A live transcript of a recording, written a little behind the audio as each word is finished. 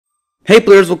Hey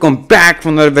players, welcome back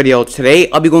from another video. Today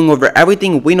I'll be going over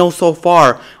everything we know so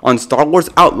far on Star Wars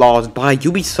Outlaws by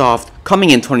Ubisoft coming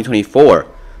in 2024.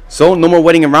 So no more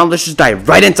waiting around, let's just dive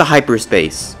right into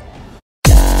hyperspace.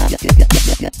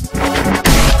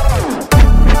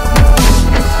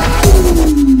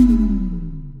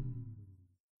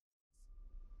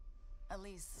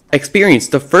 Experience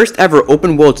the first ever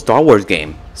open world Star Wars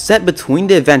game, set between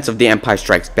the events of The Empire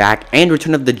Strikes Back and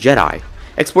Return of the Jedi.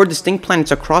 Explore distinct planets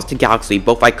across the galaxy,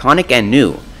 both iconic and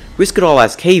new. Risk it all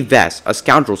as Kay Vess, a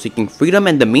scoundrel seeking freedom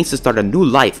and the means to start a new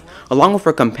life, along with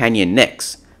her companion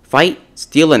Nyx. Fight,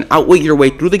 steal, and outwit your way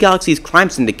through the galaxy's crime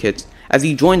syndicates as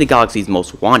you join the galaxy's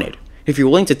most wanted. If you're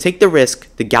willing to take the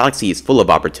risk, the galaxy is full of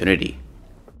opportunity.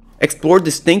 Explore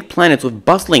distinct planets with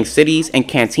bustling cities and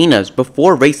cantinas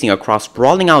before racing across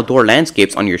sprawling outdoor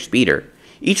landscapes on your speeder.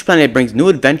 Each planet brings new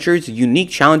adventures, unique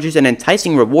challenges, and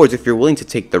enticing rewards if you're willing to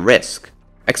take the risk.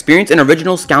 Experience an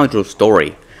original scoundrel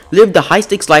story. Live the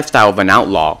high-stakes lifestyle of an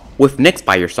outlaw. With Nyx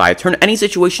by your side, turn any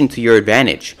situation to your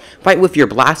advantage. Fight with your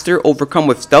blaster, overcome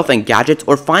with stealth and gadgets,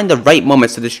 or find the right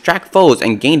moments to distract foes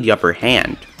and gain the upper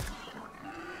hand.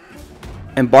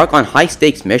 Embark on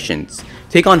high-stakes missions.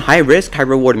 Take on high-risk,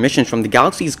 high-reward missions from the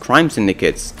galaxy's crime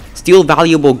syndicates. Steal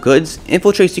valuable goods,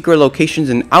 infiltrate secret locations,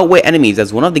 and outwit enemies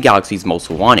as one of the galaxy's most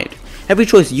wanted. Every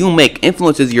choice you make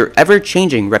influences your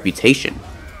ever-changing reputation.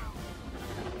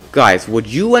 Guys, would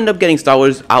you end up getting Star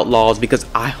Wars Outlaws? Because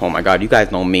oh my god, you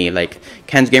guys know me, like,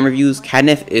 Ken's Game Reviews,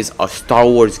 Kenneth is a Star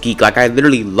Wars geek. Like, I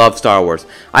literally love Star Wars.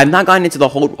 I've not gotten into the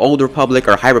whole Old Republic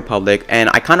or High Republic, and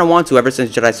I kind of want to ever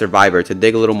since Jedi Survivor to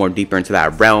dig a little more deeper into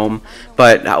that realm.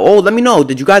 But, let me know,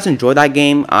 did you guys enjoy that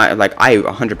game? I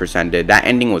 100% did. That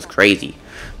ending was crazy.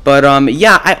 But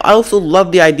yeah, I also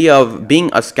love the idea of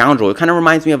being a scoundrel. It kind of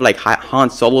reminds me of like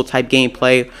Han Solo type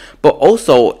gameplay. But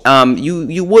also,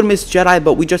 you would miss Jedi,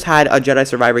 but we just had a Jedi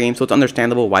Survivor game, so it's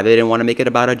understandable why they didn't want to make it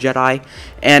about a Jedi.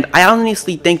 And I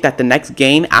honestly think that the next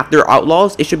game after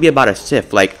Outlaws, it should be about a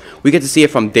Sith. Like, we get to see it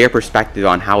from their perspective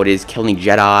on how it is killing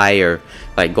Jedi or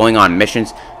like going on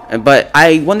missions. But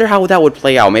I wonder how that would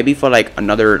play out. Maybe for like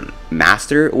another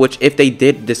master, which if they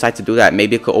did decide to do that,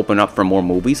 maybe it could open up for more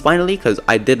movies finally, because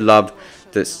I did love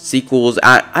the sequels.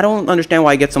 I don't understand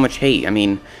why I get so much hate. I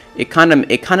mean, it kind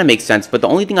of makes sense, but the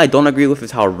only thing I don't agree with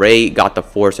is how Rey got the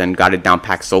Force and got it down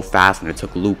packed so fast, and it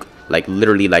took Luke like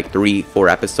literally like 3-4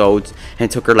 episodes, and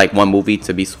it took her like one movie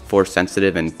to be Force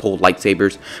sensitive and pull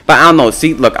lightsabers. But I don't know,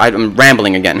 see, look, I'm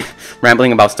rambling again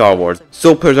rambling about Star Wars.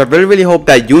 So players, I really hope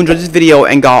that you enjoyed this video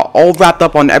and got all wrapped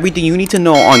up on everything you need to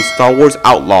know on Star Wars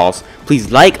Outlaws. Please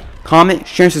like, comment,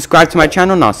 share, and subscribe to my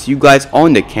channel, and I'll see you guys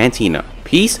on the Cantina.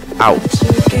 Peace out.